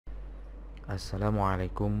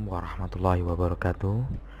Assalamualaikum warahmatullahi wabarakatuh.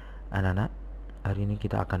 Anak-anak, hari ini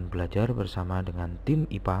kita akan belajar bersama dengan tim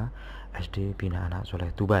IPA SD Bina Anak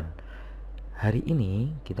Soleh Tuban. Hari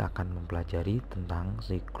ini kita akan mempelajari tentang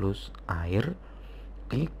siklus air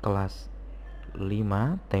di kelas 5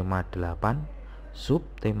 tema 8 sub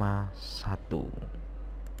tema 1.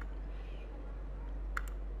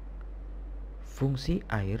 Fungsi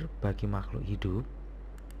air bagi makhluk hidup.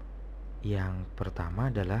 Yang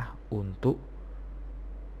pertama adalah untuk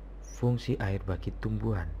fungsi air bagi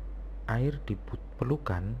tumbuhan. Air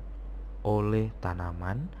diperlukan oleh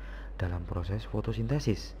tanaman dalam proses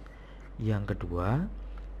fotosintesis. Yang kedua,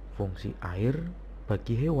 fungsi air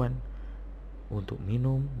bagi hewan untuk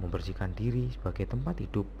minum, membersihkan diri sebagai tempat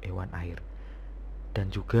hidup hewan air.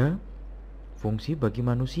 Dan juga fungsi bagi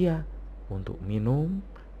manusia untuk minum,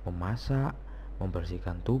 memasak,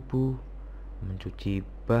 membersihkan tubuh, mencuci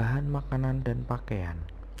bahan makanan dan pakaian.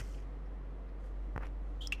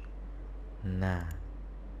 Nah,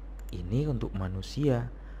 ini untuk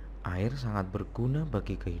manusia, air sangat berguna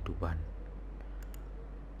bagi kehidupan.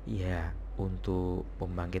 Ya, untuk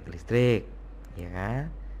pembangkit listrik,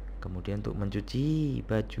 ya. Kemudian untuk mencuci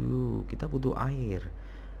baju, kita butuh air.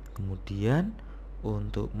 Kemudian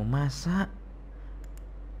untuk memasak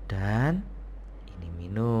dan ini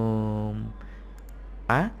minum.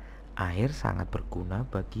 Air sangat berguna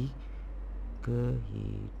bagi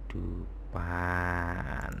kehidupan.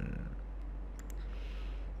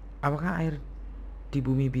 Apakah air di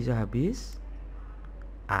bumi bisa habis?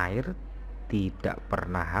 Air tidak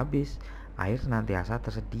pernah habis. Air senantiasa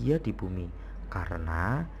tersedia di bumi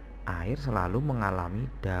karena air selalu mengalami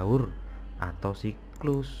daur atau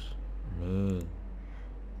siklus. Nih,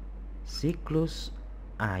 siklus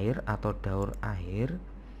air atau daur air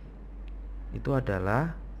itu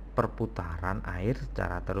adalah perputaran air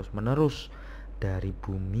secara terus-menerus dari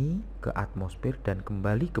bumi ke atmosfer dan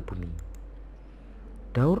kembali ke bumi.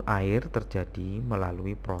 Daur air terjadi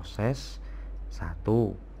melalui proses 1.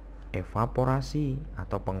 Evaporasi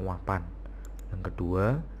atau penguapan. Yang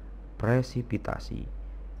kedua, presipitasi.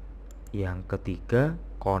 Yang ketiga,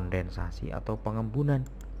 kondensasi atau pengembunan.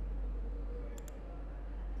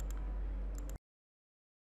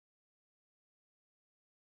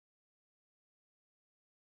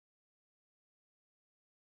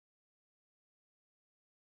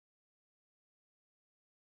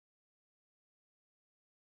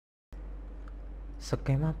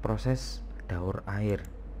 Skema proses daur air.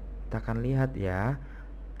 Kita akan lihat ya.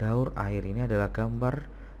 Daur air ini adalah gambar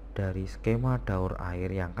dari skema daur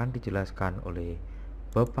air yang akan dijelaskan oleh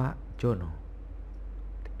Bapak Jono.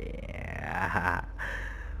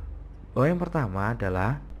 Yang pertama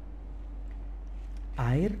adalah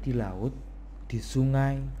air di laut, di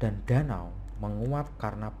sungai dan danau menguap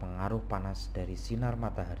karena pengaruh panas dari sinar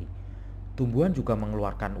matahari. Tumbuhan juga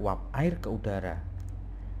mengeluarkan uap air ke udara.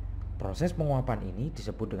 Proses penguapan ini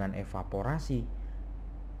disebut dengan evaporasi.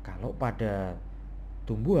 Kalau pada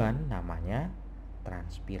tumbuhan namanya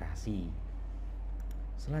transpirasi.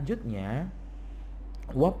 Selanjutnya,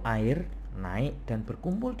 uap air naik dan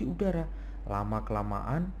berkumpul di udara.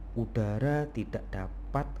 Lama-kelamaan udara tidak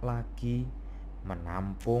dapat lagi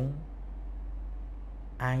menampung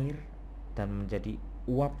air dan menjadi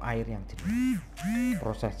uap air yang jernih.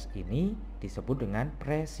 Proses ini disebut dengan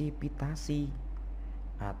presipitasi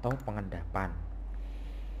atau pengendapan.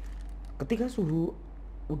 Ketika suhu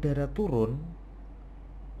udara turun,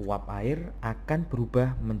 uap air akan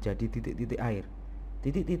berubah menjadi titik-titik air.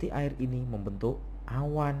 Titik-titik air ini membentuk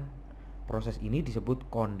awan. Proses ini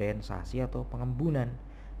disebut kondensasi atau pengembunan.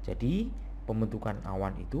 Jadi, pembentukan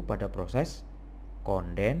awan itu pada proses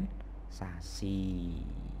kondensasi.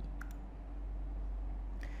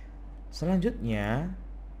 Selanjutnya,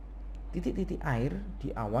 titik-titik air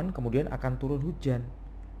di awan kemudian akan turun hujan.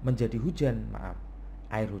 Menjadi hujan,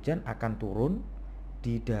 air hujan akan turun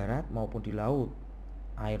di darat maupun di laut.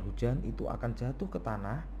 Air hujan itu akan jatuh ke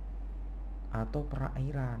tanah atau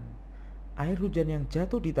perairan. Air hujan yang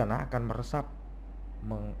jatuh di tanah akan meresap,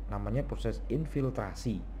 namanya proses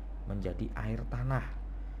infiltrasi, menjadi air tanah.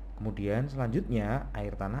 Kemudian selanjutnya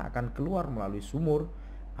air tanah akan keluar melalui sumur.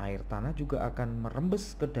 Air tanah juga akan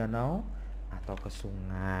merembes ke danau atau ke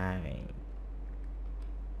sungai.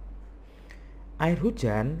 Air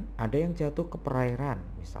hujan ada yang jatuh ke perairan,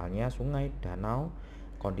 misalnya sungai, danau.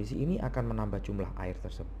 Kondisi ini akan menambah jumlah air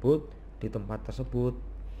tersebut di tempat tersebut.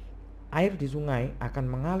 Air di sungai akan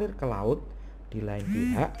mengalir ke laut. Di lain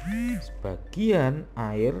pihak, sebagian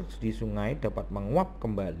air di sungai dapat menguap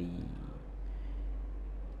kembali.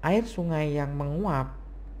 Air sungai yang menguap,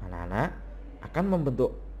 anak-anak, akan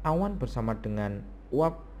membentuk awan bersama dengan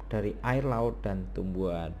uap dari air, laut, dan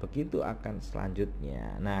tumbuhan. Begitu akan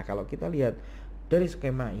selanjutnya. Nah, kalau kita lihat dari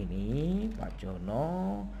skema ini, Pak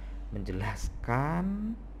Jono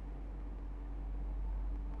menjelaskan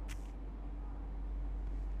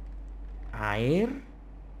air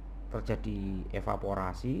terjadi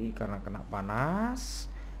evaporasi karena kena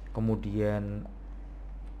panas, kemudian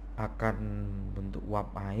akan bentuk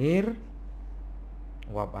uap air.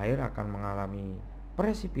 Uap air akan mengalami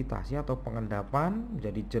presipitasi atau pengendapan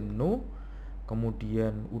menjadi jenuh,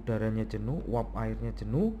 kemudian udaranya jenuh, uap airnya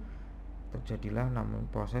jenuh, terjadilah namanya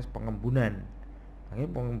proses pengembunan.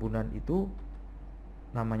 Akhirnya pengembunan itu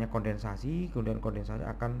namanya kondensasi, kemudian kondensasi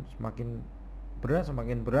akan semakin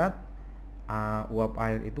berat, uap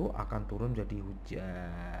air itu akan turun menjadi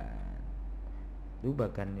hujan. Itu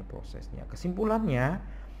bagiannya prosesnya. Kesimpulannya,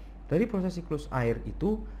 dari proses siklus air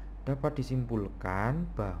itu dapat disimpulkan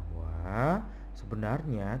bahwa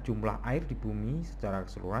sebenarnya jumlah air di bumi secara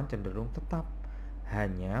keseluruhan cenderung tetap,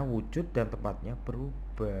 hanya wujud dan tempatnya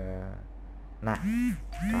berubah. Nah,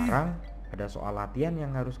 sekarang ada soal latihan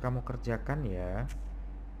yang harus kamu kerjakan ya.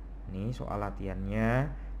 Ini soal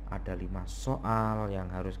latihannya, ada 5 soal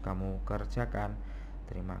yang harus kamu kerjakan.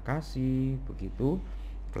 Terima kasih. Begitu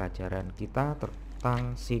pelajaran kita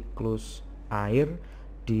tentang siklus air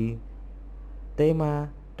di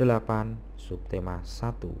tema 8 subtema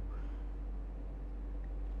 1.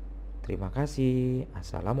 Terima kasih.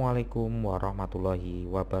 Assalamualaikum warahmatullahi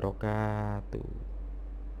wabarakatuh.